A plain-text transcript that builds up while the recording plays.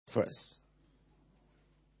first.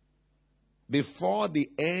 Before the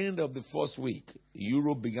end of the first week,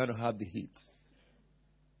 Europe began to have the heat.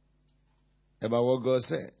 About what God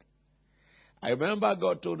said. I remember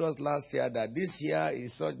God told us last year that this year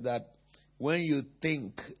is such that when you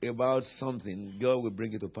think about something, God will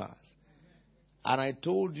bring it to pass. And I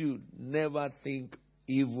told you, never think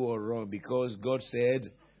evil or wrong, because God said,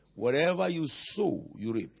 whatever you sow,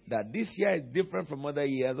 you reap. That this year is different from other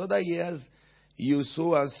years. Other years, you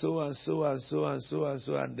sow and sow and sow and sow and sow and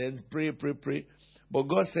sow and then pray. But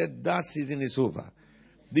God said that season is over.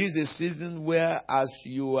 This is a season where as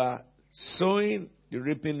you are sowing, the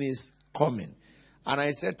reaping is coming. And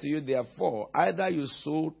I said to you, therefore, either you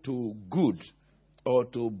sow to good or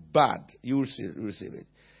to bad, you will receive it.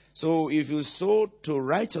 So if you sow to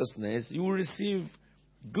righteousness, you will receive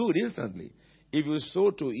good instantly. If you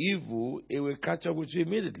sow to evil, it will catch up with you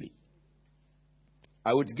immediately.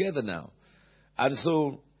 Are we together now? And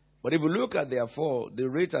so, but if you look at, therefore, the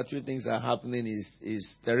rate at which things are happening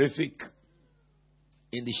is terrific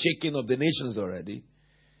in the shaking of the nations already.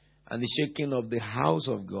 And the shaking of the house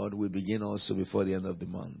of God will begin also before the end of the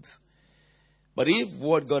month. But if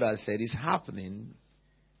what God has said is happening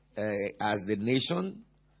as the nation,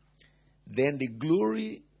 then the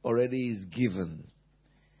glory already is given.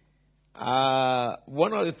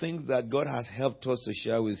 One of the things that God has helped us to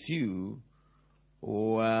share with you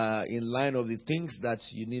were in line of the things that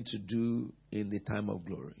you need to do in the time of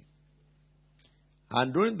glory.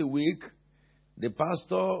 And during the week, the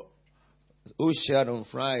pastor who shared on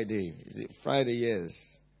Friday, yes,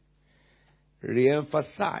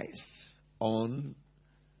 re-emphasized on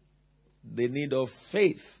the need of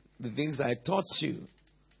faith, the things I taught you.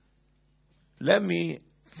 Let me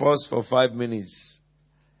first, for 5 minutes,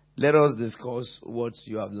 let us discuss what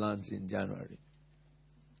you have learned in January.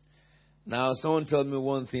 Now, someone told me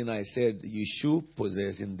one thing I said you should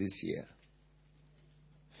possess in this year.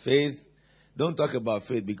 Faith. Don't talk about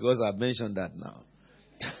faith because I've mentioned that now.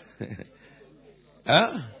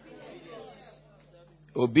 Huh?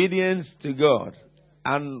 Obedience to God.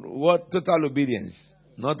 And what? Total obedience.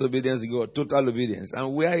 Not obedience to God, total obedience.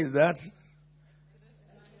 And where is that?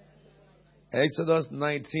 Exodus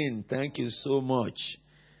 19. Thank you so much.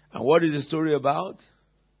 And what is the story about?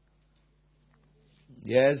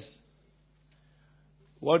 Yes.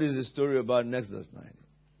 What is the story about in Exodus 19?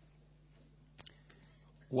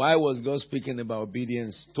 Why was God speaking about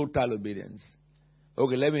obedience, total obedience?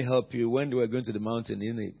 Okay, let me help you. When they were going to the mountain,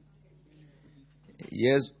 isn't it?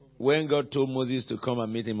 Yes. When God told Moses to come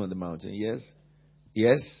and meet him on the mountain. Yes.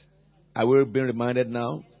 Yes. Are we being reminded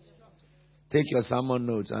now? Take your sermon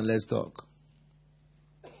notes and let's talk.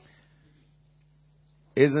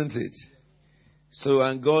 Isn't it? So,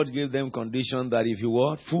 and God gave them condition that if you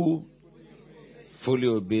what? Fully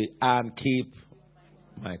obey and keep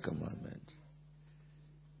my commandment.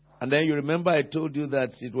 And then you remember I told you that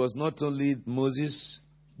it was not only Moses.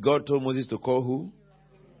 God told Moses to call who?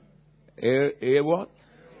 What?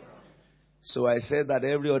 So I said that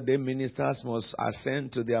every ordained ministers must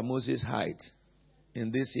ascend to their Moses height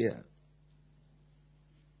in this year.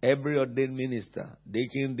 Every ordained minister,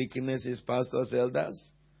 deacon, deaconesses, pastors,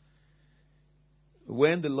 elders.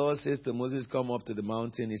 When the Lord says to Moses, come up to the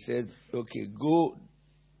mountain, he says, okay, go,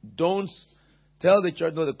 don't tell the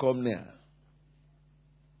church not to come near.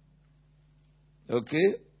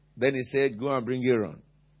 Okay? Then he said, go and bring Aaron.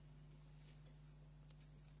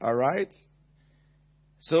 All right?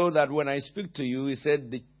 So that when I speak to you, he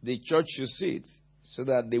said the church should sit so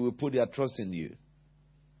that they will put their trust in you.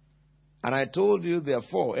 And I told you,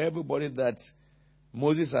 therefore, everybody that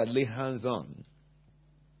Moses had laid hands on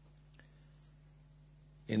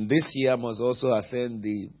in this year must also ascend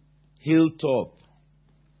the hilltop.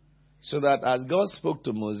 So that as God spoke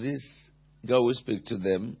to Moses, God will speak to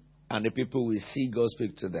them, and the people will see God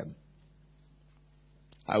speak to them.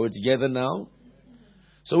 Are we together now?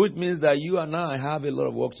 So which means that you and I have a lot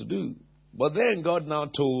of work to do. But then God now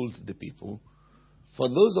told the people, for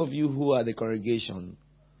those of you who are the congregation,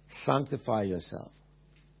 sanctify yourself.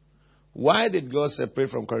 Why did God separate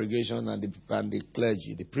from congregation and the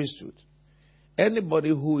clergy, the priesthood? Anybody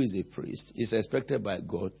who is a priest is expected by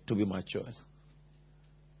God to be matured.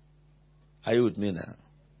 Are you with me now?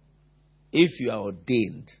 If you are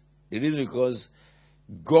ordained, the reason because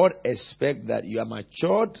God expects that you are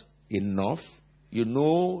matured enough, you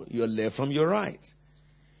know your left from your right.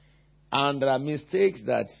 And there are mistakes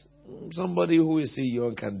that somebody who is still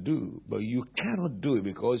young can do, but you cannot do it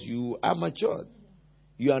because you are matured.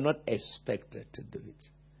 You are not expected to do it.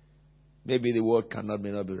 Maybe the word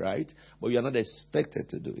may not be right, but you are not expected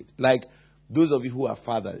to do it. Like those of you who are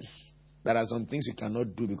fathers, there are some things you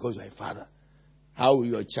cannot do because you are a father. How will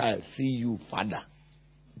your child see you, father,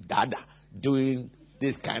 dada, doing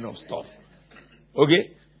this kind of stuff?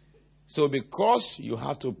 Okay? So because you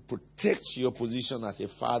have to protect your position as a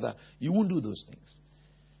father, you won't do those things.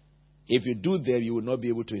 If you do them, you will not be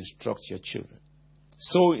able to instruct your children.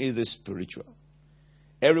 So is the spiritual.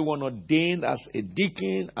 Everyone ordained as a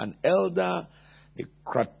deacon, an elder, the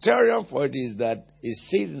criterion for it is that it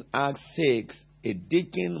says in Acts 6, a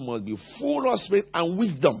deacon must be full of spirit and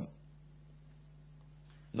wisdom.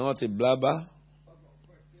 Not a blabber.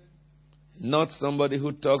 Not somebody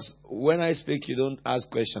who talks. When I speak, you don't ask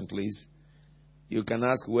questions, please. You can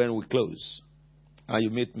ask when we close. And you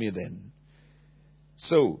meet me then.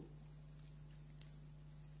 So,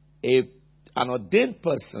 an ordained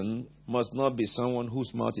person must not be someone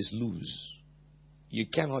whose mouth is loose. You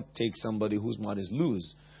cannot take somebody whose mouth is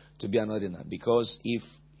loose to be an ordinary. Because if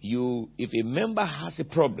a member has a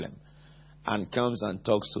problem and comes and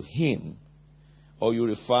talks to him, or you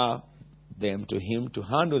refer them to him to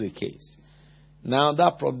handle the case, now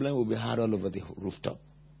that problem will be heard all over the rooftop.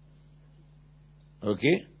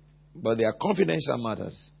 Okay? But there are confidential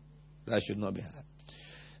matters that should not be heard.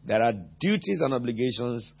 There are duties and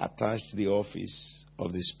obligations attached to the office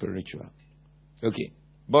of the spiritual. Okay.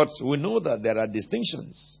 But we know that there are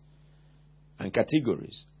distinctions and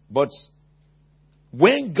categories. But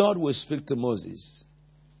when God will speak to Moses,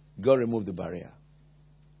 God removed the barrier.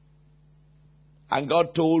 And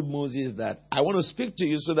God told Moses that I want to speak to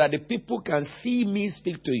you so that the people can see me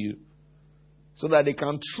speak to you. So that they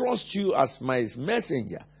can trust you as my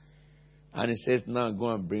messenger. And he says, now go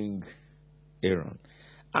and bring Aaron.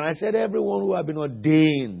 And I said, everyone who have been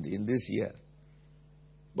ordained in this year,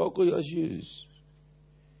 buckle your shoes.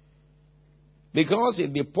 Because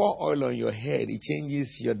if they pour oil on your head, it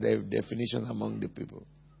changes your definition among the people.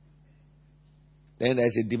 Then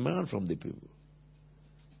there's a demand from the people.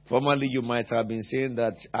 Formerly, you might have been saying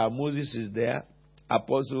that Moses is there,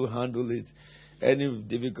 apostle handle it. Any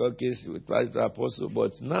difficult case with Pastor Apostle.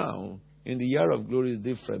 But now, in the year of glory is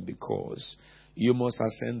different because you must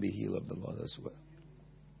ascend the hill of the Lord as well.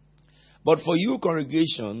 But for you,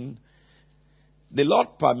 congregation, the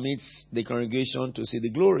Lord permits the congregation to see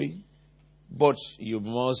the glory, but you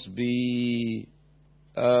must be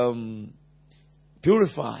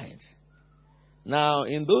purified. Now,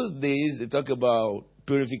 in those days, they talk about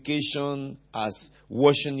purification as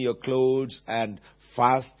washing your clothes and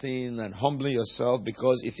fasting and humbling yourself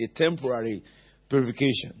because it's a temporary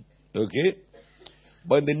purification. Okay?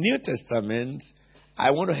 But in the New Testament,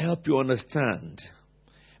 I want to help you understand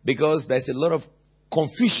because there's a lot of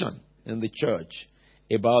confusion in the church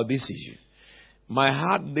about this issue. My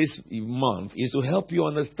heart this month is to help you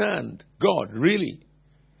understand God really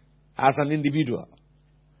as an individual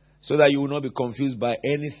so that you will not be confused by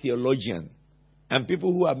any theologian and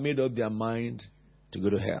people who have made up their mind to go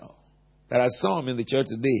to hell. There are some in the church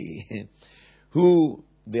today who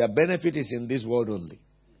their benefit is in this world only.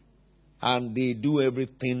 And they do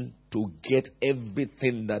everything to get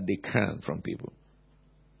everything that they can from people.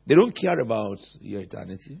 They don't care about your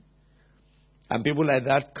eternity. And people like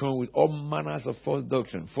that come with all manners of false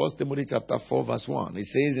doctrine. 1 Timothy chapter 4 verse 1. It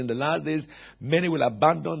says, in the last days, many will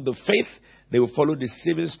abandon the faith. They will follow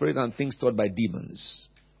deceiving spirit and things taught by demons.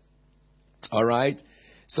 All right?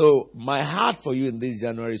 So, my heart for you in this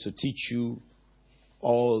January is to teach you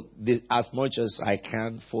all this, as much as I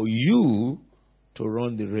can for you to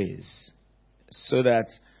run the race. So that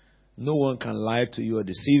no one can lie to you or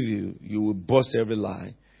deceive you. You will bust every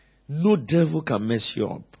lie. No devil can mess you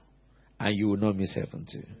up. And you will not miss heaven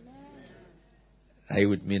too. Are you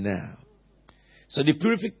with me now? So the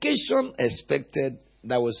purification expected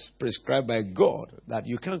that was prescribed by God, that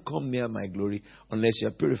you can't come near my glory unless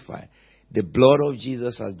you're purified. The blood of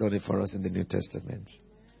Jesus has done it for us in the New Testament.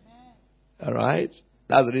 All right?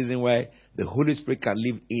 That's the reason why the Holy Spirit can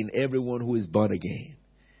live in everyone who is born again.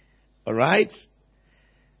 All right?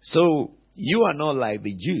 So you are not like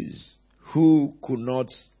the Jews who could not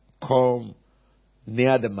come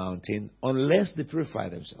near the mountain unless they purify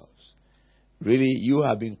themselves. Really, you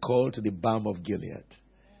have been called to the balm of Gilead,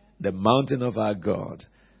 the mountain of our God,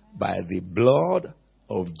 by the blood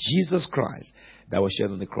of Jesus Christ that was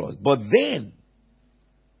shed on the cross. But then,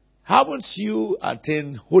 haven't you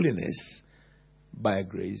attained holiness by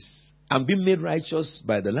grace and been made righteous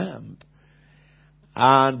by the Lamb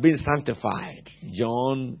and been sanctified?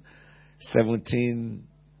 John 17,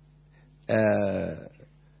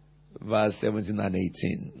 verse 17 and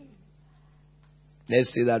 18.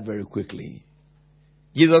 Let's say that very quickly.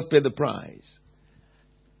 Jesus paid the price.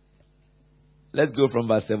 Let's go from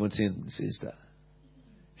verse 17, sister.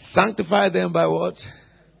 Sanctify them by what?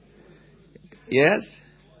 Yes?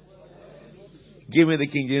 Give me the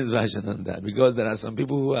King James version on that, because there are some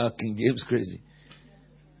people who are King James crazy.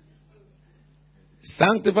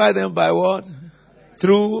 Sanctify them by what?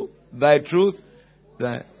 Through thy truth.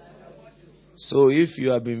 So if you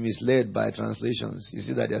have been misled by translations, you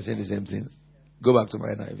see that they are saying the same thing. Go back to my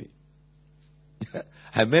NIV.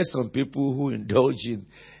 I met some people who indulge in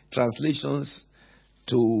translations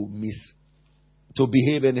to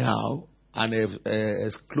behave anyhow and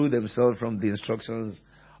exclude themselves from the instructions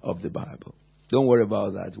of the Bible. Don't worry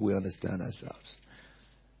about that. We understand ourselves.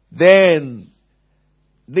 Then,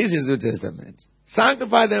 this is New Testament.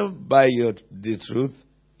 Sanctify them by the truth.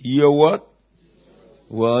 Your what?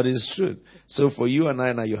 Word is truth. So for you and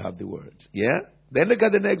I now you have the word. Yeah? Then look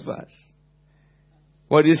at the next verse.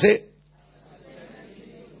 What do you say?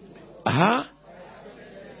 I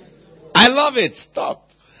love it. Stop.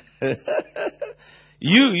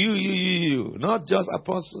 You. Not just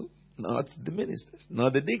apostles, not the ministers,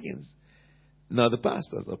 not the deacons, not the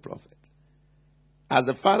pastors or prophets. As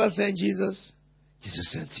the Father sent Jesus,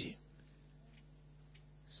 Jesus sent you.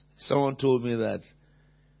 Someone told me that,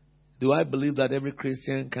 do I believe that every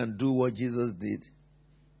Christian can do what Jesus did?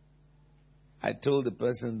 I told the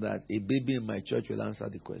person that a baby in my church will answer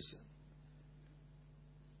the question.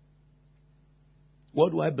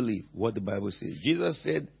 What do I believe? What the Bible says. Jesus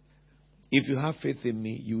said, if you have faith in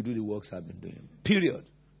me, you will do the works I've been doing. Period.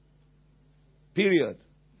 Period.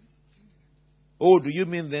 Oh, do you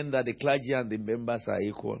mean then that the clergy and the members are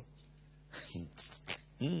equal?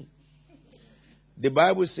 The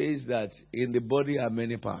Bible says that in the body are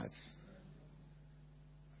many parts.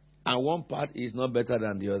 And one part is not better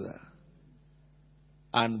than the other.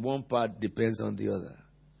 And one part depends on the other.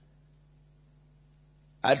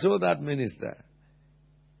 I told that minister,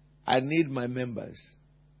 I need my members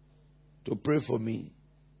to pray for me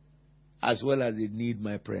as well as they need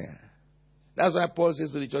my prayer. That's why Paul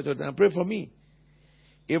says to the church all the time, pray for me.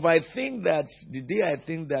 If I think that, the day I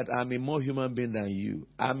think that I'm a more human being than you,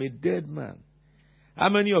 I'm a dead man. How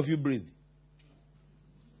many of you breathe?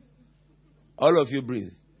 All of you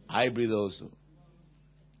breathe. I breathe also.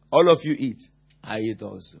 All of you eat. I eat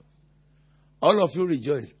also. All of you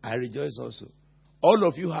rejoice. I rejoice also. All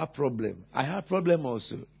of you have problem. I have problem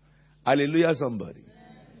also. Hallelujah, somebody.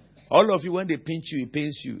 All of you, when they pinch you, it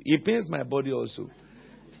pains you. It pains my body also.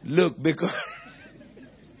 Look, because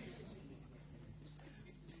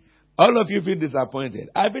all of you feel disappointed.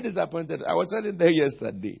 I feel disappointed. I was telling them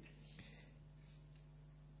yesterday.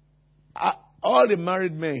 All the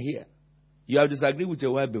married men here, you have disagreed with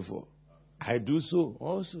your wife before. I do so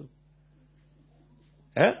also.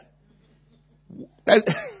 Eh?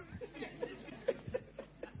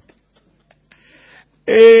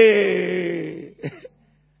 Hey.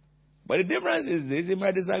 But the difference is this: in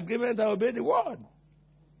my disagreement, I obey the word.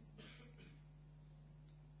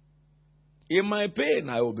 In my pain,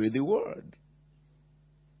 I obey the word.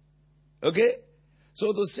 Okay?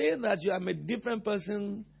 So to say that you are a different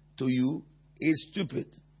person to you is stupid.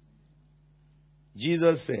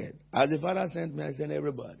 Jesus said, as the Father sent me, I sent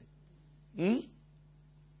everybody.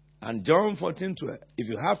 And John 14:12, if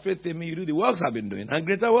you have faith in me, you do the works I've been doing, and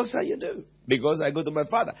greater works that you do, because I go to my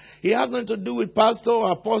Father. It has nothing to do with pastor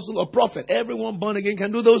or apostle or prophet. Everyone born again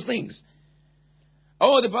can do those things.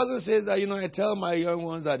 Oh, the pastor says that, I tell my young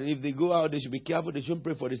ones that if they go out, they should be careful, they shouldn't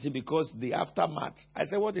pray for the sick because the aftermath. I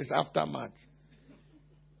said, what is aftermath?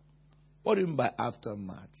 What do you mean by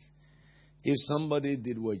aftermath? If somebody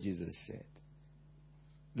did what Jesus said,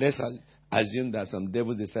 let's assume that some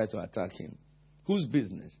devils decide to attack him. Whose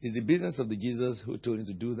business? It's the business of the Jesus who told him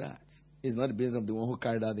to do that. It's not the business of the one who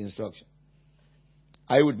carried out the instruction.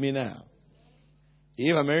 Are you with me now?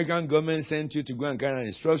 If American government sent you to go and carry out an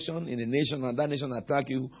instruction in a nation and that nation attack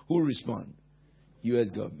you, who respond? U.S.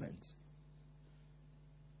 government.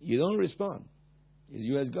 You don't respond. It's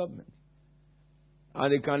U.S. government.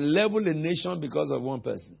 And they can level a nation because of one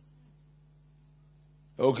person.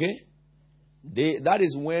 Okay? That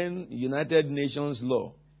is when United Nations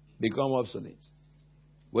law become obsolete.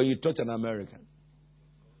 When you touch an American,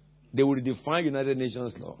 they will define United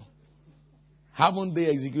Nations law. Haven't they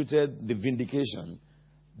executed the vindication?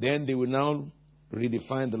 Then they will now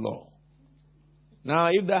redefine the law. Now,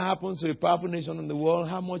 if that happens to a powerful nation in the world,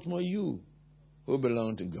 how much more you who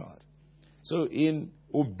belong to God? So, in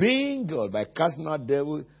obeying God by casting out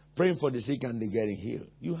devils, praying for the sick and they getting healed,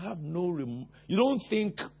 you have you don't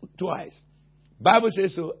think twice. Bible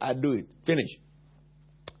says so, I do it. Finish.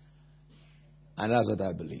 And that's what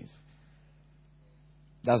I believe.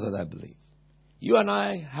 That's what I believe. You and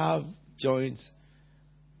I have joint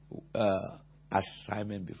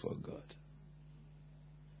assignment before God.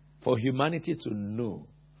 For humanity to know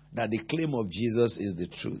that the claim of Jesus is the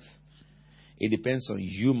truth. It depends on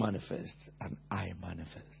you manifest and I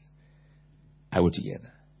manifest. Are we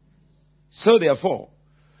together? So therefore,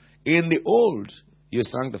 in the old, you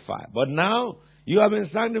sanctify. But now, you have been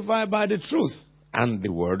sanctified by the truth. And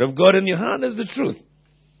the word of God in your hand is the truth.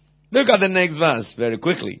 Look at the next verse very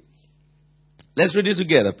quickly. Let's read it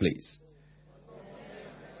together, please.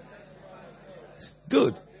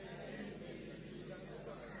 Good.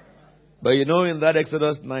 But you know, in that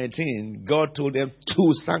Exodus 19, God told them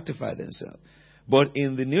to sanctify themselves. But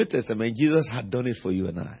in the New Testament, Jesus had done it for you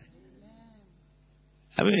and I.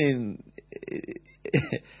 I mean,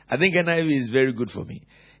 I think NIV is very good for me.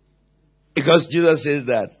 Because Jesus says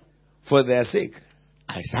that for their sake,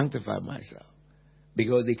 I sanctify myself.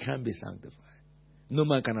 Because they can't be sanctified. No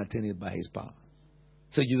man can attain it by his power.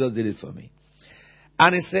 So Jesus did it for me.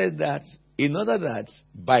 And it says that in order that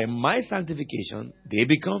by my sanctification, they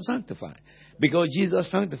become sanctified. Because Jesus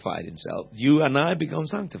sanctified himself, you and I become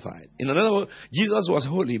sanctified. In other words, Jesus was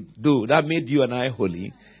holy, though that made you and I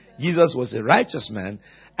holy. Jesus was a righteous man,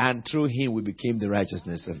 and through him we became the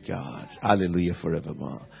righteousness of God. Hallelujah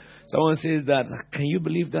forevermore. Someone says that, can you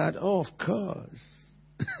believe that? Oh, of course.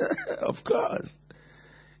 Of course.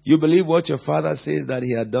 You believe what your father says that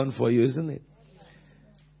he had done for you, isn't it?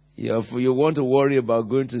 You want to worry about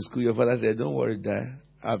going to school. Your father said, don't worry, Dad.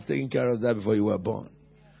 I've taken care of that before you were born.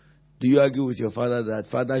 Do you argue with your father that,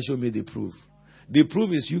 Father, show me the proof? The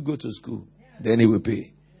proof is you go to school. Then he will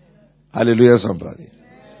pay. Hallelujah, somebody.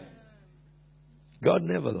 God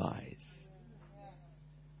never lies.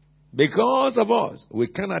 Because of us,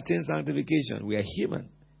 we can't attain sanctification. We are human.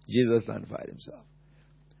 Jesus sanctified himself.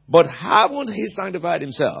 But haven't he sanctified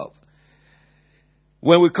himself?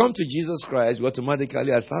 When we come to Jesus Christ, we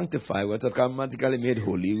automatically are sanctified. We automatically made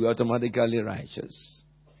holy. We automatically righteous.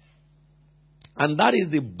 And that is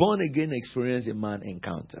the born-again experience a man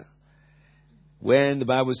encounter. When the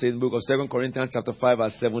Bible says in the book of 2 Corinthians chapter 5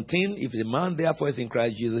 verse 17, if a man therefore is in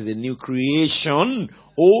Christ Jesus, is a new creation,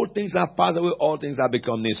 all things have passed away, all things have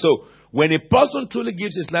become new. So, when a person truly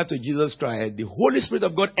gives his life to Jesus Christ, the Holy Spirit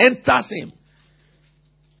of God enters him.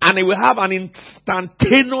 And he will have an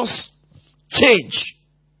instantaneous change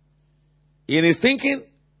in his thinking,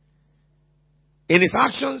 in his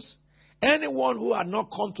actions. Anyone who had not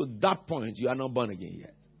come to that point, you are not born again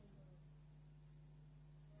yet.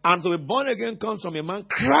 And to be born again comes from a man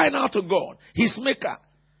crying out to God, his maker,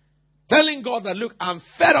 telling God that, look, I'm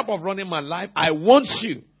fed up of running my life. I want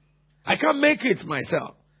you. I can't make it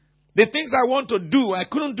myself. The things I want to do, I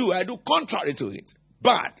couldn't do. I do contrary to it.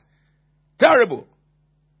 Bad. Terrible.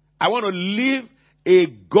 I want to live a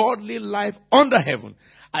godly life under heaven.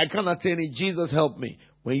 I can't attain it. Jesus, help me.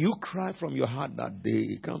 When you cry from your heart that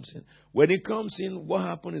day, it comes in. When it comes in, what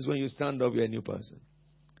happens is when you stand up, you're a new person.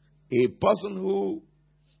 A person who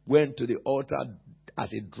went to the altar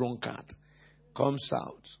as a drunkard comes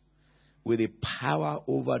out with a power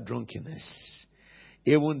over drunkenness.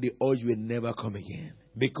 Even the urge will never come again.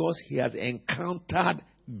 Because he has encountered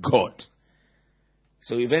God.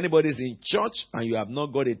 So if anybody is in church and you have not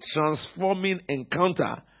got a transforming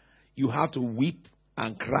encounter, you have to weep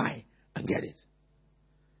and cry and get it.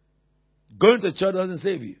 Going to church doesn't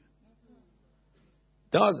save you.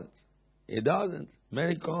 Doesn't. It doesn't.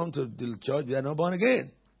 Many come to the church, they are not born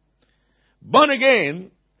again. Born again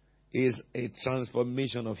is a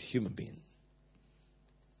transformation of human being.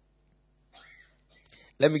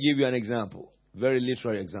 Let me give you an example. Very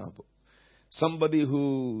literal example. Somebody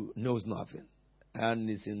who knows nothing and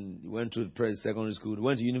went to secondary school,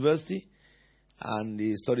 went to university, and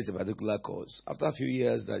he studied a particular course. After a few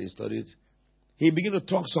years that he studied, he began to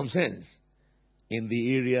talk some sense in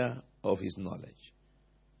the area of his knowledge.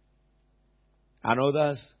 And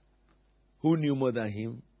others who knew more than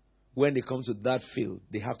him, when they come to that field,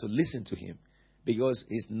 they have to listen to him because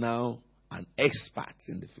he's now an expert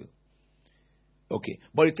in the field. Okay,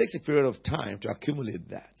 but it takes a period of time to accumulate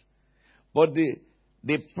that. But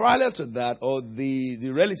the parallel to that, or the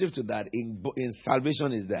relative to that in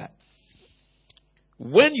salvation is that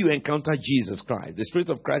when you encounter Jesus Christ, the Spirit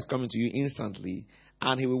of Christ coming to you instantly,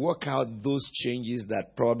 and he will work out those changes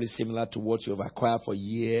that probably similar to what you have acquired for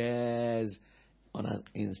years on an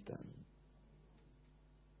instant.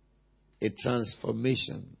 A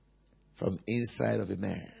transformation from inside of a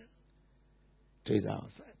man to his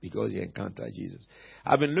outside because he encountered Jesus.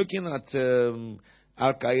 I've been looking at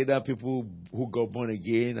Al-Qaeda people who got born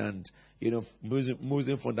again and,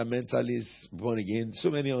 Muslim fundamentalists born again. So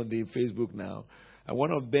many on the Facebook now. And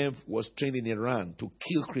one of them was trained in Iran to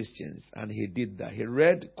kill Christians. And he did that. He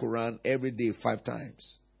read Quran every day 5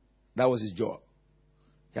 times. That was his job.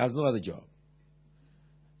 He has no other job.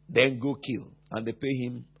 Then go kill. And they pay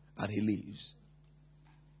him and he leaves.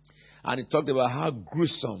 And he talked about how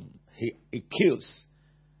gruesome he kills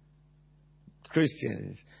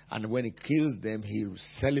Christians. And when he kills them, he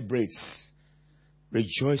celebrates,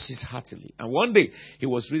 rejoices heartily. And one day, he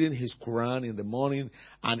was reading his Quran in the morning,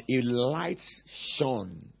 and a light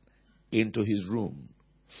shone into his room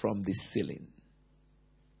from the ceiling.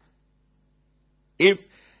 If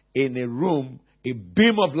in a room, a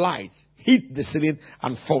beam of light hit the ceiling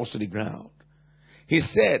and falls to the ground. He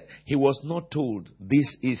said he was not told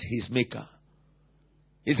this is his maker.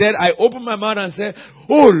 He said, I opened my mouth and said,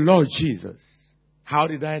 oh Lord Jesus. How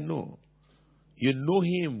did I know? You know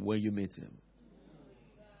him when you meet him.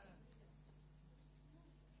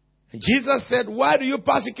 And Jesus said, why do you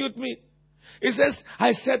persecute me? He says,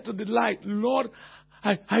 I said to the light, Lord,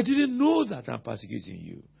 I didn't know that I'm persecuting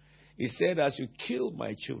you. He said, as you kill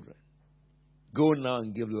my children, go now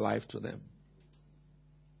and give life to them.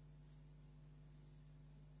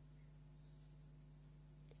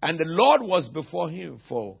 And the Lord was before him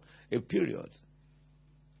for a period.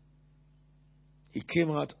 He came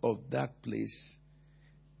out of that place.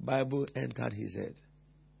 Bible entered his head.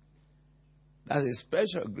 That's a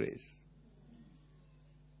special grace.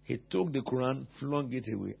 He took the Quran, flung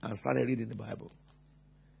it away, and started reading the Bible.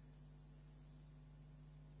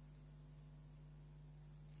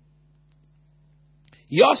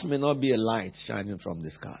 Yours may not be a light shining from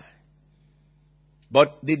the sky.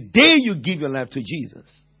 But the day you give your life to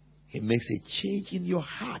Jesus, He makes a change in your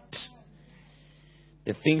heart.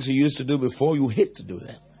 The things you used to do before, you hate to do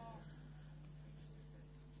them.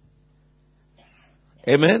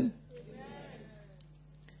 Amen?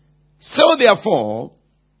 So therefore,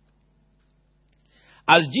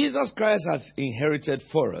 as Jesus Christ has inherited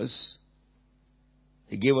for us,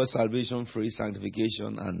 He gave us salvation, free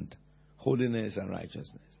sanctification, and holiness and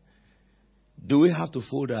righteousness. Do we have to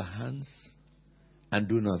fold our hands and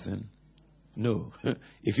do nothing? No.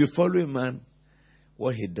 If you follow a man,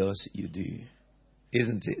 what he does, you do.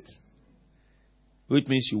 Isn't it? Which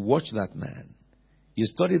means you watch that man. You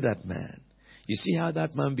study that man. You see how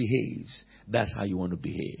that man behaves. That's how you want to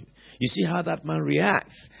behave. You see how that man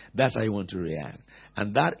reacts. That's how you want to react.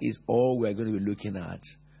 And that is all we're going to be looking at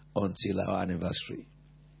until our anniversary.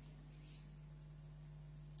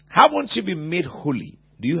 How won't you be made holy?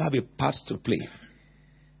 Do you have a part to play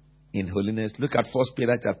in holiness? Look at 1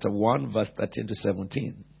 Peter chapter 1, verse 13 to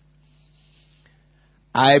 17.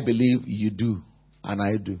 I believe you do, and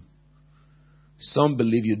I do. Some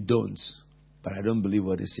believe you don't, but I don't believe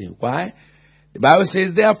what they say. Why? The Bible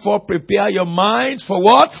says, therefore, prepare your minds for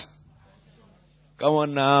what? Come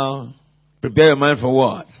on now. Prepare your mind for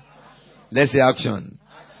what? Let's say action.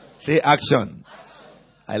 Say action.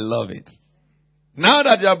 I love it. Now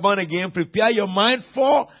that you are born again, prepare your mind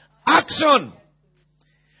for action.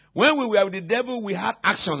 When we were with the devil, we had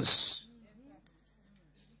actions.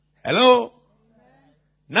 Hello?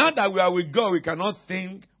 Now that we are with God, we cannot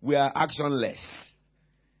think we are actionless.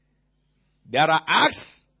 There are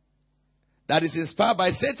acts that is inspired by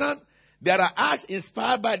Satan. There are acts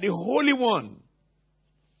inspired by the Holy One.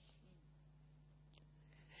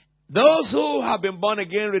 Those who have been born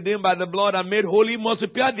again, redeemed by the blood, and made holy must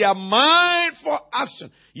prepare their mind for action.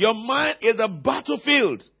 Your mind is a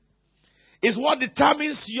battlefield. It's what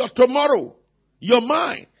determines your tomorrow. Your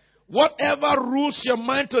mind. Whatever rules your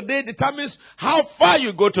mind today determines how far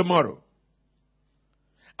you go tomorrow.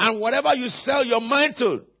 And whatever you sell your mind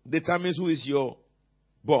to determines who is your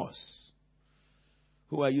boss.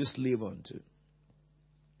 Who are you slave unto?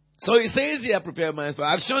 So it says here, prepare your mind for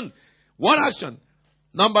action. What action?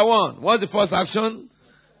 Number one. What's the first action?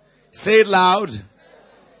 Say it loud.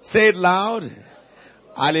 Say it loud.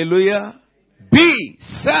 Hallelujah. Be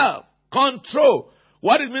self-control.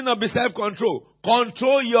 What does it mean to be self-control?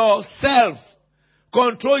 Control yourself.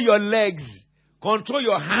 Control your legs. Control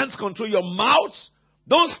your hands. Control your mouth.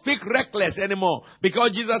 Don't speak reckless anymore.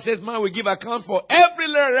 Because Jesus says, man will give account for every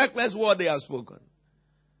little reckless word they have spoken.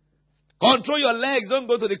 Control your legs. Don't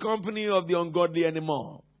go to the company of the ungodly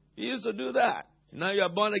anymore. You used to do that. Now you are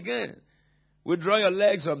born again. Withdraw your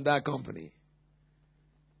legs from that company.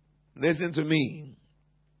 Listen to me.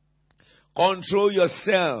 Control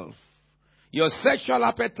yourself. Your sexual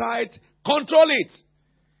appetite, control it.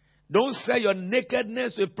 Don't sell your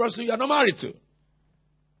nakedness to a person you are not married to.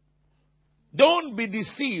 Don't be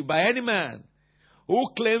deceived by any man who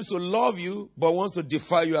claims to love you but wants to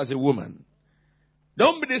defile you as a woman.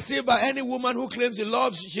 Don't be deceived by any woman who claims she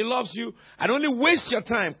loves you and only wastes your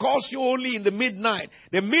time, calls you only in the midnight.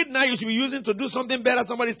 The midnight you should be using to do something better.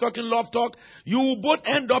 Somebody's talking love talk. You will both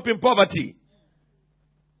end up in poverty.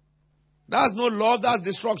 That's no love, that's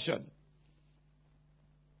destruction.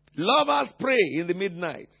 Lovers pray in the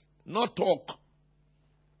midnight, not talk.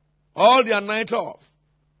 All their night off.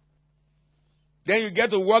 Then you get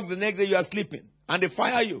to work the next day, you are sleeping. And they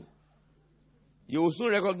fire you. You will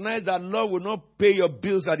soon recognize that Lord will not pay your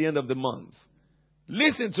bills at the end of the month.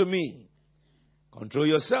 Listen to me. Control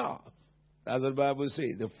yourself. That's what the Bible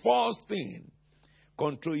says. The first thing,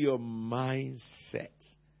 control your mindset.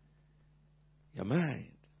 Your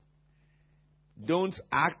mind. Don't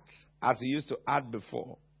act as you used to act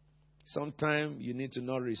before. Sometimes you need to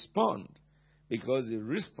not respond because the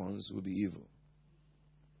response will be evil.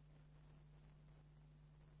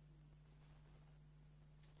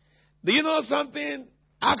 Do you know something?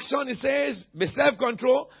 Action, it says, be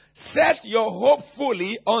self-control. Set your hope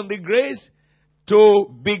fully on the grace to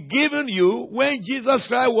be given you when Jesus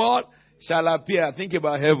Christ what? Shall appear. Think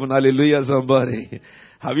about heaven. Hallelujah, somebody.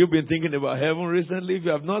 Have you been thinking about heaven recently? If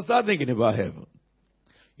you have not, start thinking about heaven.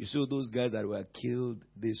 You saw those guys that were killed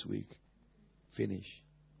this week. Finish.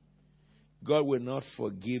 God will not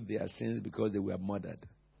forgive their sins because they were murdered.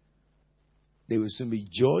 They will soon be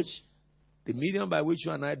judged. The medium by which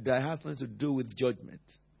you and I die has nothing to do with judgment.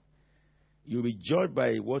 You'll be judged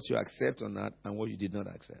by what you accept or not and what you did not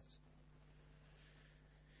accept.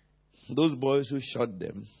 Those boys who shot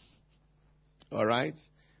them, all right,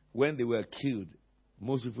 when they were killed,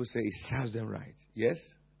 most people say it serves them right. Yes?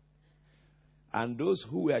 And those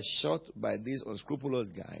who were shot by these unscrupulous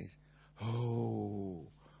guys,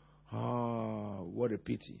 what a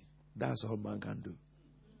pity. That's all man can do.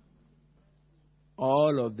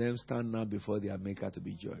 All of them stand now before their Maker to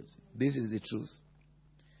be judged. This is the truth.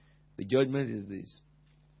 The judgment is this.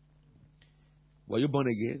 Were you born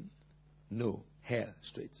again? No. Hell,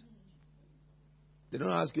 straight. They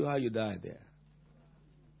don't ask you how you died there.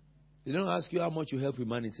 They don't ask you how much you help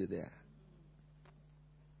humanity there.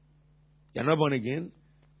 You're not born again,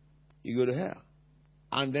 you go to hell.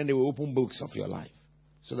 And then they will open books of your life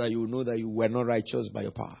so that you will know that you were not righteous by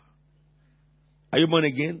your power. Are you born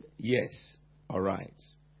again? Yes. All right.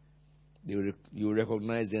 You will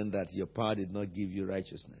recognize then that your power did not give you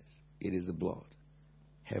righteousness. It is the blood.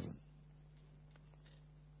 Heaven.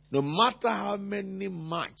 No matter how many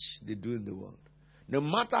match they do in the world, no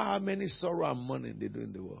matter how many sorrow and mourning they do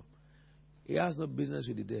in the world, he has no business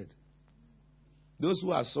with the dead. Those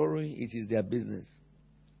who are sorrowing, it is their business.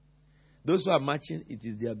 Those who are marching, it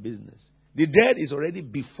is their business. The dead is already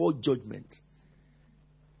before judgment.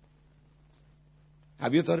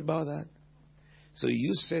 Have you thought about that? So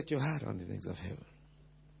you set your heart on the things of heaven.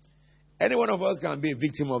 Any one of us can be a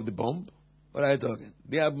victim of the bomb. What are you talking?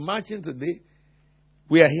 They are marching today.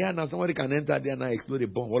 We are here now. Somebody can enter there and explode a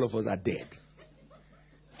bomb. All of us are dead.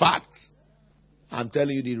 Facts. I'm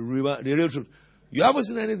telling you the real truth. You haven't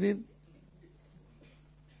seen anything?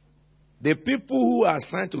 The people who are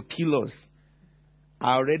assigned to kill us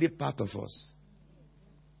are already part of us.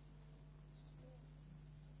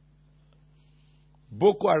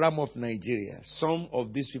 Boko Haram of Nigeria, some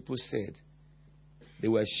of these people said they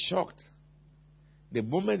were shocked. The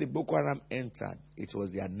moment the Boko Haram entered, it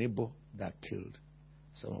was their neighbor that killed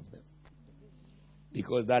some of them.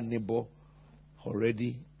 Because that neighbor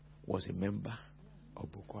already was a member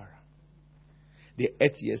of Boko Haram. They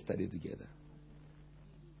ate yesterday together.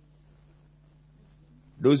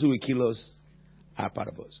 Those who will kill us are part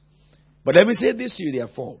of us. But let me say this to you,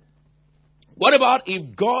 therefore. What about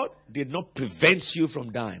if God did not prevent you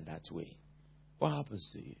from dying that way? What happens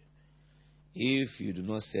to you? If you do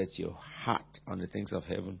not set your heart on the things of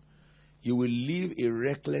heaven, you will live a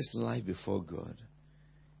reckless life before God.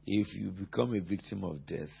 If you become a victim of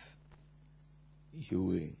death, you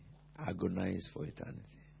will agonize for eternity.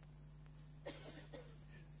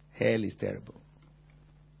 Hell is terrible.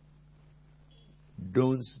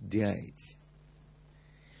 Don't dare it.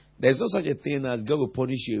 There's no such a thing as God will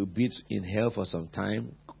punish you a bit in hell for some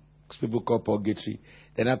time. People call purgatory.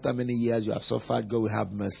 Then after many years you have suffered, God will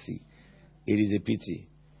have mercy. It is a pity.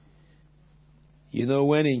 You know,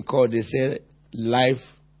 when in court they say life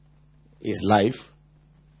is life,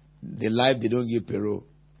 the life they don't give parole,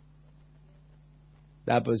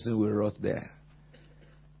 that person will rot there.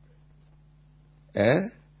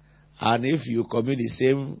 And if you commit the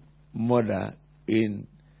same murder in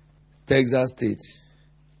Texas State,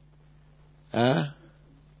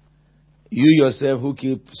 you yourself who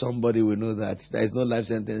killed somebody will know that there is no life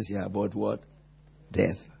sentence here, but what?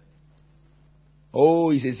 Death.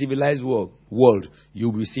 Oh, it's a civilized world.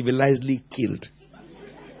 You'll be civilizedly killed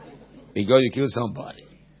because you killed somebody.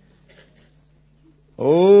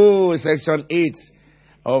 Oh, Section 8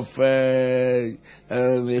 of the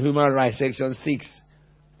Human Rights, Section 6.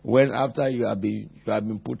 When after you have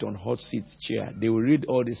been put on hot seat chair, they will read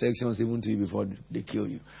all the sections even to you before they kill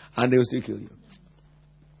you. And they will still kill you.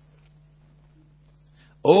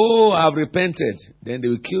 Oh, I've repented. Then they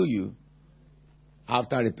will kill you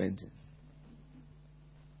after repenting.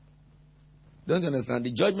 Don't you understand?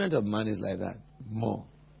 The judgment of man is like that. More.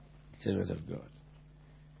 The judgment of God.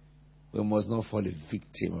 We must not fall a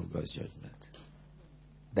victim of God's judgment.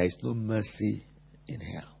 There is no mercy in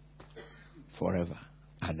hell. Forever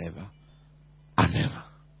and ever and ever.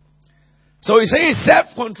 So he says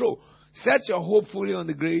self-control. Set your hope fully on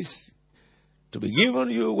the grace to be given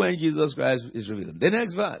you when Jesus Christ is revealed. The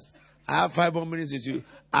next verse. I have 5 more minutes with you.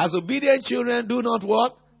 As obedient children, do not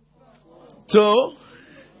what? So,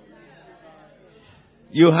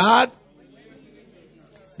 you heard?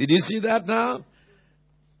 Did you see that now?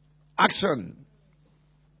 Action.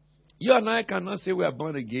 You and I cannot say we are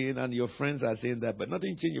born again, and your friends are saying that, but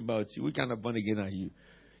nothing changed about you. We cannot born again are you.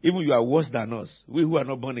 Even you are worse than us. We who are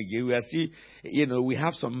not born again, we are still, we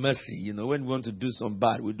have some mercy. When we want to do some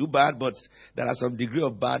bad, we do bad, but there are some degree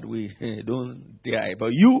of bad we don't dare.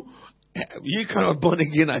 But you cannot born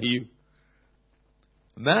again are you.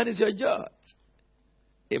 Man is your judge.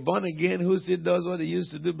 A born again who still does what he used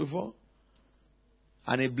to do before,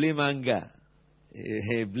 and he blame anger.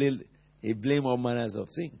 He blame all manners of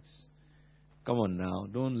things. Come on now,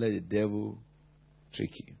 don't let the devil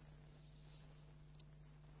trick you.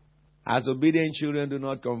 As obedient children, do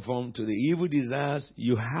not conform to the evil desires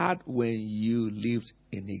you had when you lived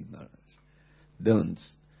in ignorance. Don't.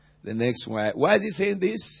 The next one. Why is he saying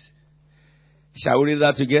this? Shall we read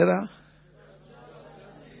that together?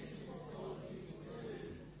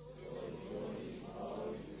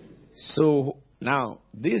 So, now,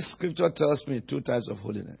 this scripture tells me 2 types of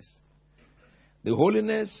holiness. The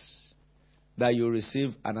holiness that you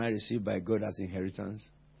receive and I receive by God as inheritance.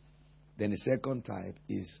 Then the second type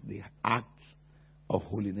is the act of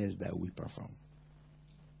holiness that we perform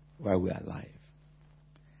while we are alive.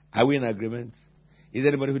 Are we in agreement? Is there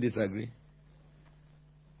anybody who disagree?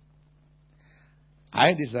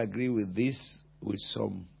 I disagree with this with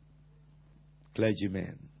some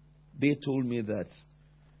clergymen. They told me that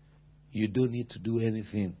you don't need to do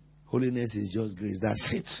anything. Holiness is just grace.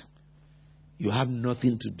 That's it. You have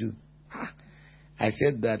nothing to do. I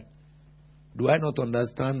said that. Do I not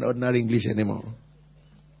understand ordinary English anymore?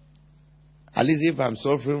 At least if I'm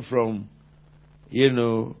suffering from,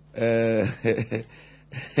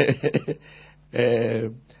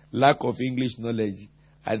 lack of English knowledge,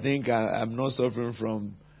 I think I'm not suffering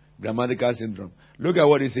from grammatical syndrome. Look at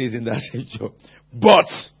what it says in that scripture. But,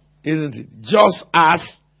 isn't it? Just as.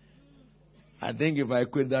 I think if I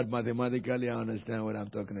quit that mathematically, I understand what I'm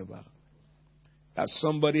talking about. That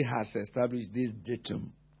somebody has established this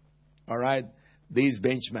datum. All right? This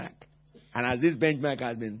benchmark. And as this benchmark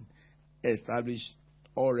has been established,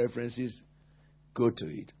 all references go to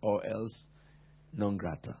it, or else non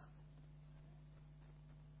grata.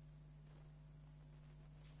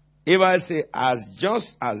 If I say,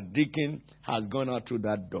 just as Deacon has gone out through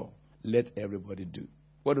that door, let everybody do.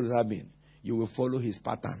 What does that mean? You will follow his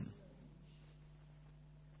pattern.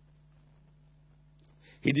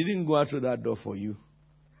 He didn't go out through that door for you.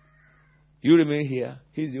 You remain here.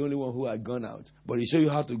 He's the only one who had gone out. But he showed you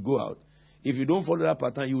how to go out. If you don't follow that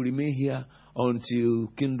pattern, you remain here until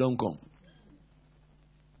kingdom come.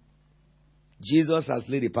 Jesus has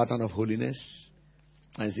laid a pattern of holiness.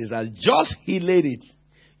 And he says, as just he laid it,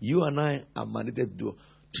 you and I are mandated to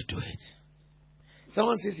do it.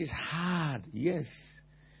 Someone says it's hard. Yes.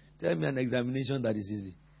 Tell me an examination that is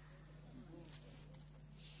easy.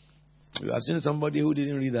 You have seen somebody who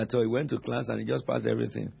didn't read at all. He went to class and he just passed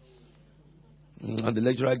everything. And the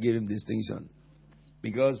lecturer gave him distinction.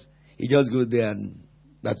 Because he just goes there and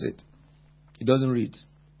that's it. He doesn't read.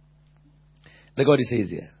 Look what he says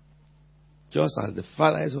here. Just as the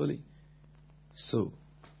Father is holy, so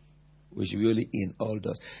we should be holy in all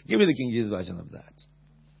does. Give me the King James version of that.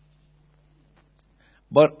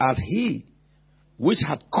 But as he which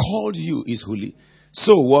had called you is holy,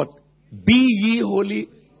 so what? Be ye holy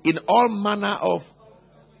in all manner of...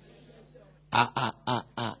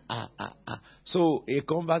 So a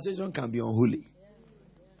conversation can be unholy.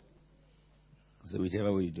 So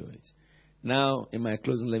whichever way you do it. Now, in my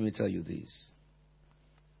closing, let me tell you this.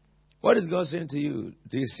 What is God saying to you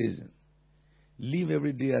this season? Live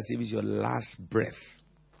every day as if it's your last breath.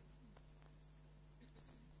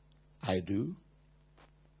 I do.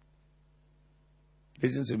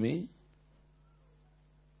 Listen to me.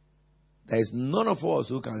 There is none of us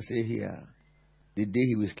who can say here, the day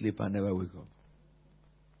he will sleep and never wake up.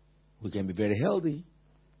 We can be very healthy.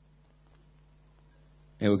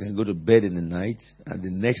 And we can go to bed in the night, and the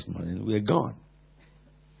next morning we are gone.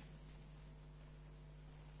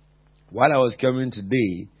 While I was coming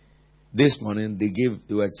today, This morning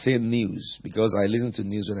they were saying news, because I listen to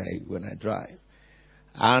news when I drive.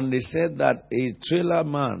 And they said that a trailer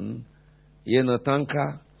man,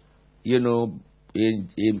 tanker,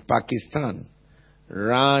 in Pakistan,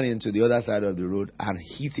 ran into the other side of the road and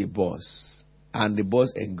hit a bus. And the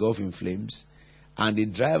bus engulfed in flames. And the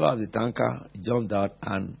driver of the tanker jumped out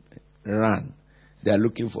and ran. They are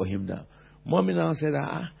looking for him now. Mommy now said,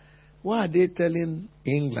 why are they telling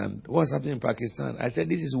England what's happening in Pakistan? I said,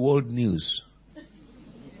 this is world news.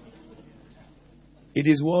 It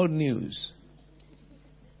is world news.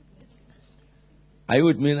 Are you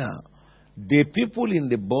with me now? The people in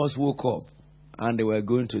the bus woke up and they were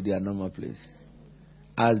going to their normal place,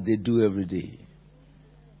 as they do every day.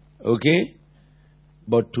 Okay?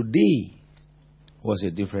 But today was a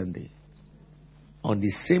different day. On the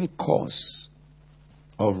same course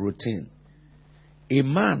of routine, a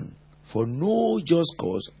man, for no just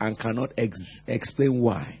cause, and cannot explain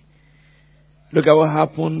why. Look at what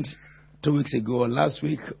happened 2 weeks ago or last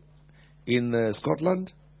week in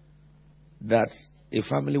Scotland, that a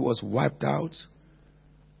family was wiped out.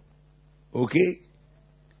 Okay?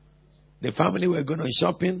 The family were going on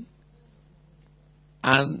shopping,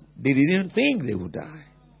 and they didn't think they would die.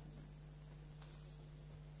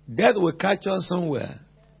 Death will catch us somewhere,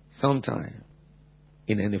 sometime,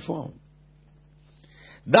 in any form.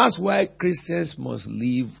 That's why Christians must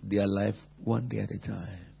live their life one day at a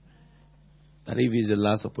time. That if it's the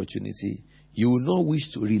last opportunity, you will not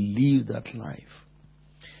wish to relive that life.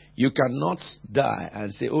 You cannot die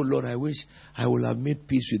and say, oh Lord, I wish I would have made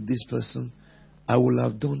peace with this person. I would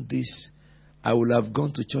have done this. I would have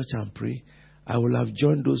gone to church and pray. I would have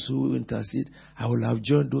joined those who intercede. I would have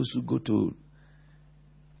joined those who go to...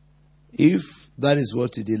 If that is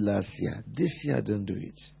what you did last year, this year don't do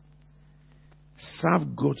it.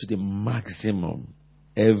 Serve God to the maximum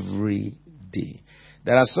every day.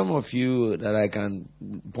 There are some of you that I can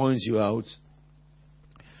point you out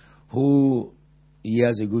who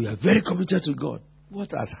years ago you are very committed to God.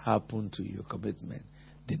 What has happened to your commitment?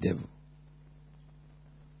 The devil.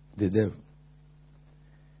 The devil.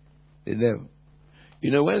 The devil.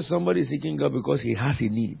 You know, when somebody is seeking God because he has a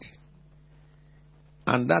need,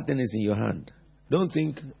 and that thing is in your hand, don't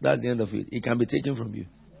think that's the end of it. It can be taken from you.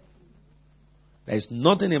 There is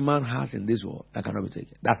nothing a man has in this world that cannot be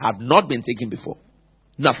taken, that have not been taken before.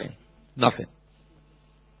 Nothing. Nothing.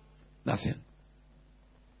 Nothing.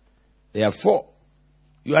 Therefore,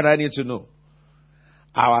 you and I need to know,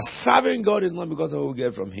 our serving God is not because of what we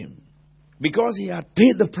get from Him. Because He had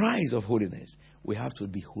paid the price of holiness, we have to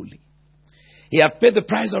be holy. He had paid the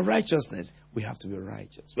price of righteousness, we have to be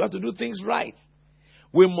righteous. We have to do things right.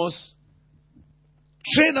 We must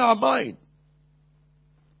train our mind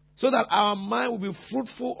so that our mind will be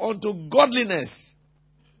fruitful unto godliness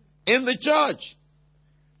in the church.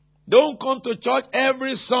 Don't come to church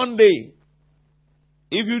every Sunday.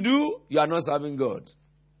 If you do, you are not serving God.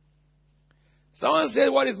 Someone said,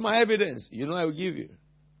 what is my evidence? You know I will give you.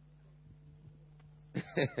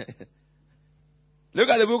 Look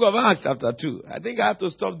at the book of Acts chapter 2. I think I have to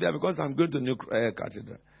stop there because I'm going to New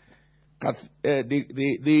Cathedral.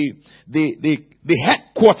 The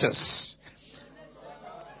headquarters.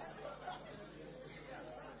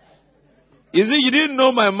 You see, you didn't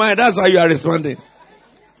know my mind. That's why you are responding.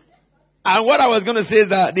 And what I was going to say is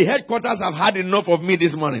that the headquarters have had enough of me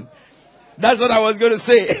this morning. That's what I was going to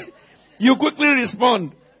say. You quickly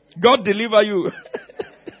respond. God deliver you.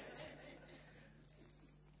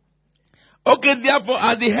 Okay, therefore,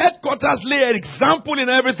 as the headquarters, lay an example in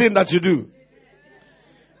everything that you do.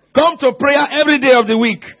 Come to prayer every day of the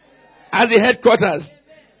week at the headquarters.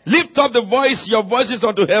 Lift up your voices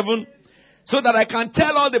unto heaven, so that I can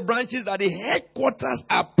tell all the branches that the headquarters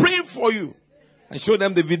are praying for you, and show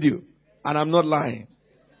them the video. And I'm not lying.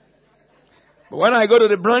 But when I go to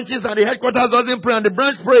the branches and the headquarters doesn't pray and the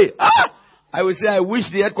branch pray, I will say, I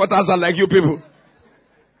wish the headquarters are like you people.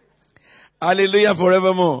 Hallelujah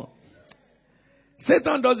forevermore.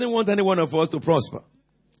 Satan doesn't want any one of us to prosper.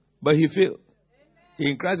 But he failed.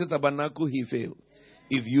 In Christ's tabernacle, he failed.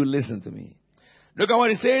 If you listen to me. Look at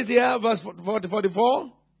what he says here, verse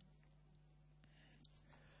 44.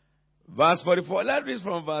 Verse 44. Let's read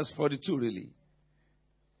from verse 42, really.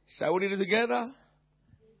 Shall we read it together?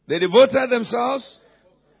 They devoted themselves.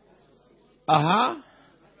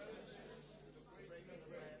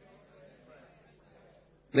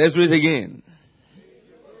 Let's read it again.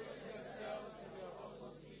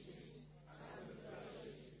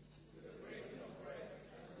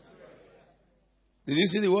 Did you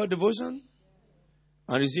see the word devotion?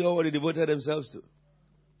 And you see what they devoted themselves to.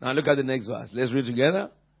 Now look at the next verse. Let's read together.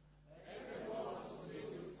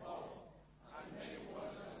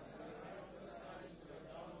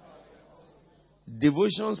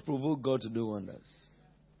 Devotions provoke God to do wonders.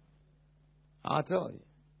 I'll tell you.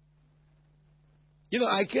 You know,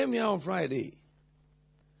 I came here on Friday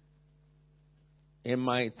in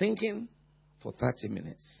my thinking for 30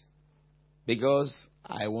 minutes because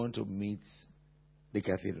I want to meet the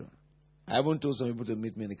cathedral. I haven't told some people to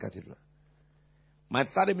meet me in the cathedral. My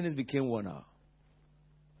 30 minutes became 1 hour.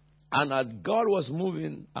 And as God was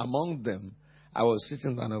moving among them, I was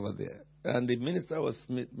sitting down over there. And the minister was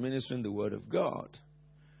ministering the word of God.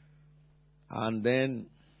 And then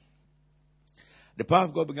the power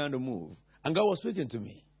of God began to move. And God was speaking to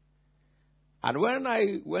me. And when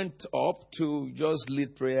I went up to just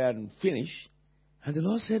lead prayer and finish, and the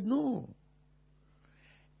Lord said, no.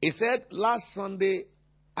 He said, last Sunday,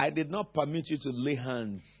 I did not permit you to lay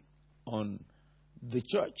hands on the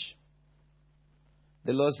church.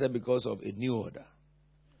 The Lord said, because of a new order.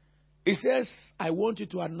 He says, I want you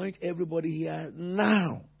to anoint everybody here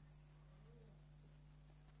now.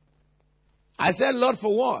 I said, Lord,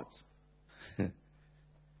 for what?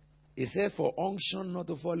 He said, for unction not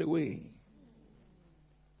to fall away.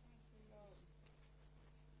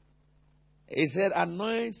 He said,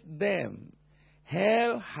 anoint them.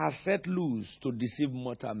 Hell has set loose to deceive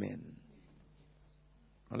mortal men.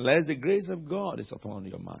 Unless the grace of God is upon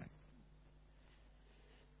your mind.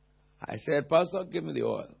 I said, Pastor, give me the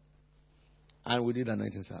oil. And we did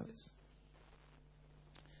anointing service.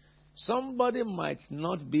 Somebody might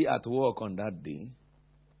not be at work on that day,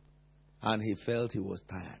 and he felt he was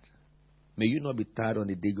tired. May you not be tired on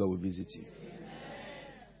the day God will visit you. Amen.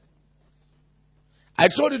 I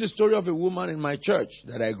told you the story of a woman in my church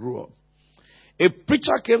that I grew up. A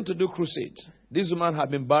preacher came to do crusade. This woman had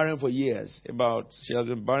been barren for years. She had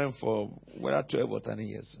been barren for 12 or 13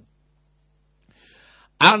 years.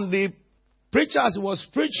 And the preacher, as he was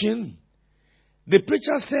preaching, the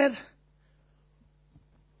preacher said,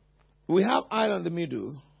 we have aisle in the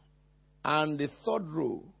middle, and the third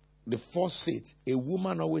row, the first seat, a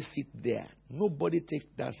woman always sits there. Nobody takes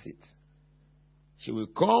that seat. She will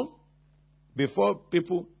come before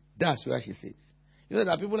people, that's where she sits. You know,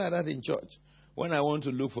 there are people like that in church. When I want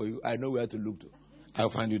to look for you, I know where to look to. I'll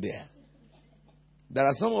find you there. There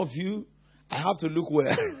are some of you, I have to look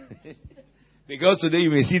where. Because today you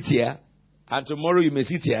may sit here, and tomorrow you may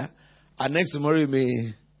sit here, and next tomorrow you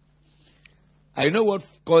may. I know what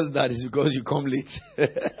caused that is because you come late.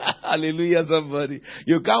 Hallelujah, somebody.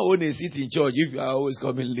 You can't own a seat in church if you are always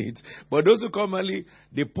coming late. But those who come early,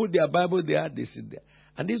 they put their Bible there, they sit there.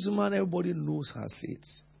 And this woman, everybody knows her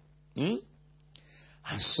seats. And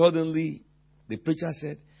suddenly, the preacher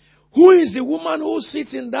said, who is the woman who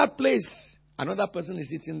sits in that place? Another person is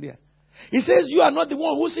sitting there. He says, you are not the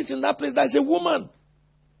one who sits in that place. That is a woman.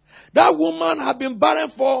 That woman had been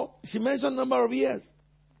barren for, she mentioned a number of years.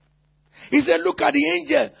 He said, look at the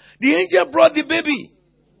angel. The angel brought the baby.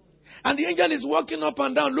 And the angel is walking up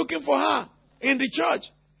and down looking for her in the church.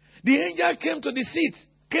 The angel came to the seat,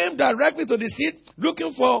 came directly to the seat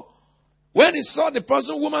looking for, when he saw the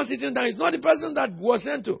woman sitting down, it's not the person that was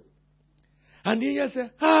sent to. And the angel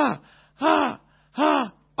said,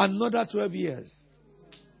 another 12 years.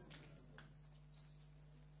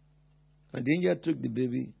 And the angel took the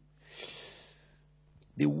baby.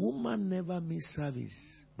 The woman never missed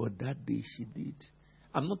service, but that day she did.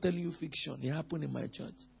 I'm not telling you fiction. It happened in my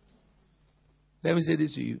church. Let me say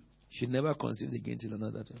this to you. She never conceived again till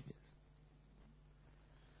another 12 years.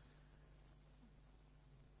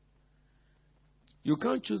 You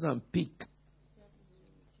can't choose and pick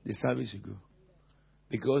the service you go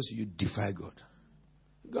because you defy God.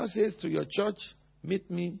 God says to your church, meet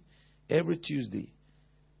me every Tuesday,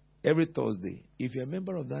 every Thursday. If you're a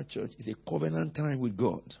member of that church, it's a covenant time with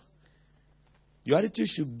God. Your attitude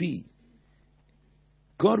should be,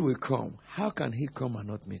 God will come. How can he come and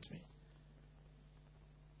not meet me?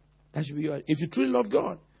 That should be your attitude. If you truly love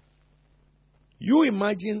God, you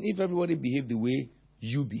imagine if everybody behaved the way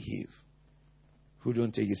you behave, who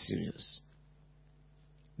don't take it serious.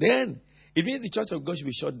 Then, it means the church of God should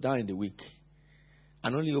be shut down in the week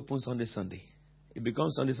and only open Sunday. It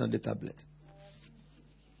becomes Sunday tablet.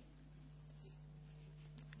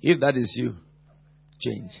 If that is you,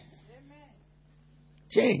 change.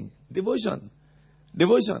 Change. Devotion.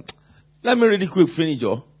 Let me read it quick, finish,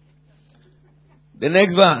 Joe. The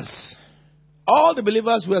next verse. All the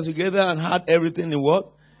believers were together and had everything in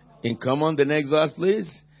what? In common. The next verse,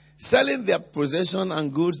 please. Selling their possession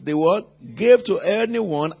and goods, they what? Gave to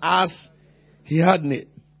anyone as he had need.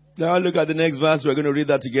 Now look at the next verse. We're going to read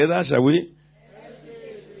that together, shall we?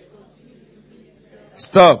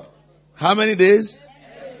 Stop. How many days?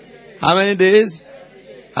 How many days?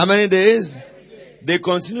 How many days? They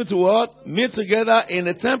continue to what? Meet together in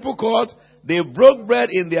the temple court They broke bread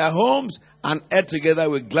in their homes and ate together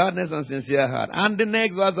with gladness and sincere heart. And the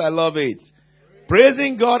next verse, I love it.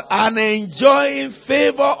 Praising God and enjoying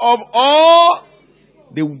favor of all.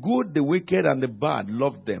 The good, the wicked, and the bad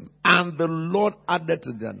loved them. And the Lord added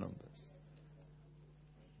to their numbers.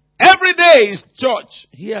 Every day is church.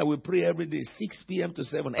 Here we pray every day, 6 p.m. to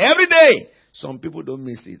 7. Every day. Some people don't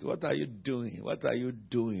miss it. What are you doing? What are you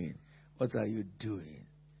doing? What are you doing?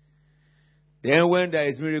 Then when there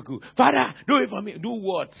is miracle, Father, do it for me. Do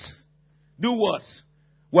what? Do what?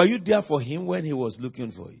 Were you there for him when he was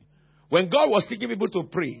looking for you? When God was seeking people to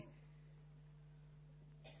pray.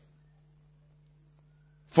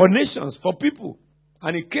 For nations, for people.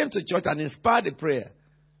 And he came to church and inspired the prayer.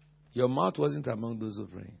 Your mouth wasn't among those who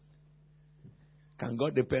pray. Can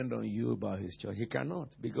God depend on you about his church? He cannot,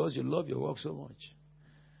 because you love your work so much.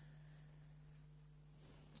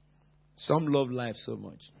 Some love life so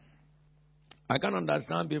much. I can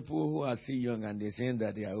understand people who are still young and they're saying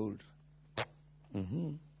that they are old.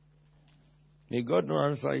 May God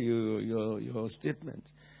not answer your statement.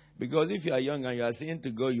 Because if you are young and you are saying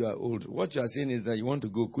to God you are old, what you are saying is that you want to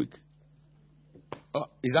go quick. Oh,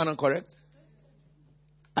 is that not correct?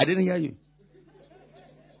 I didn't hear you.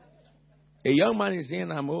 A young man is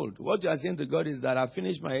saying I'm old. What you are saying to God is that I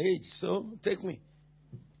finished my age, so take me.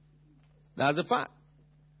 That's the fact.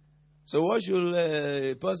 So what should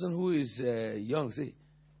a person who is young say?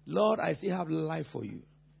 Lord, I still have life for you.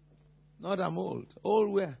 Not I'm old.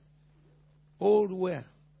 Old where? Old where?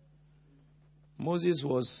 Moses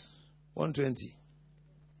was 120.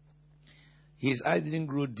 His eyes didn't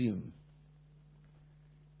grow dim.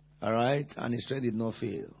 All right? And his strength did not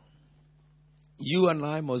fail. You and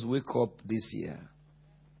I must wake up this year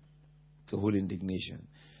to whole indignation.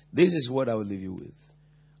 This is what I will leave you with.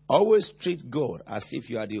 Always treat God as if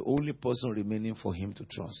you are the only person remaining for him to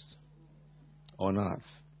trust on earth.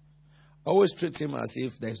 Always treat him as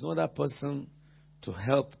if there is no other person to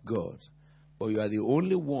help God, but you are the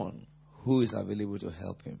only one who is available to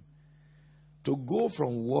help him. To go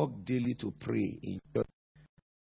from work daily to pray in church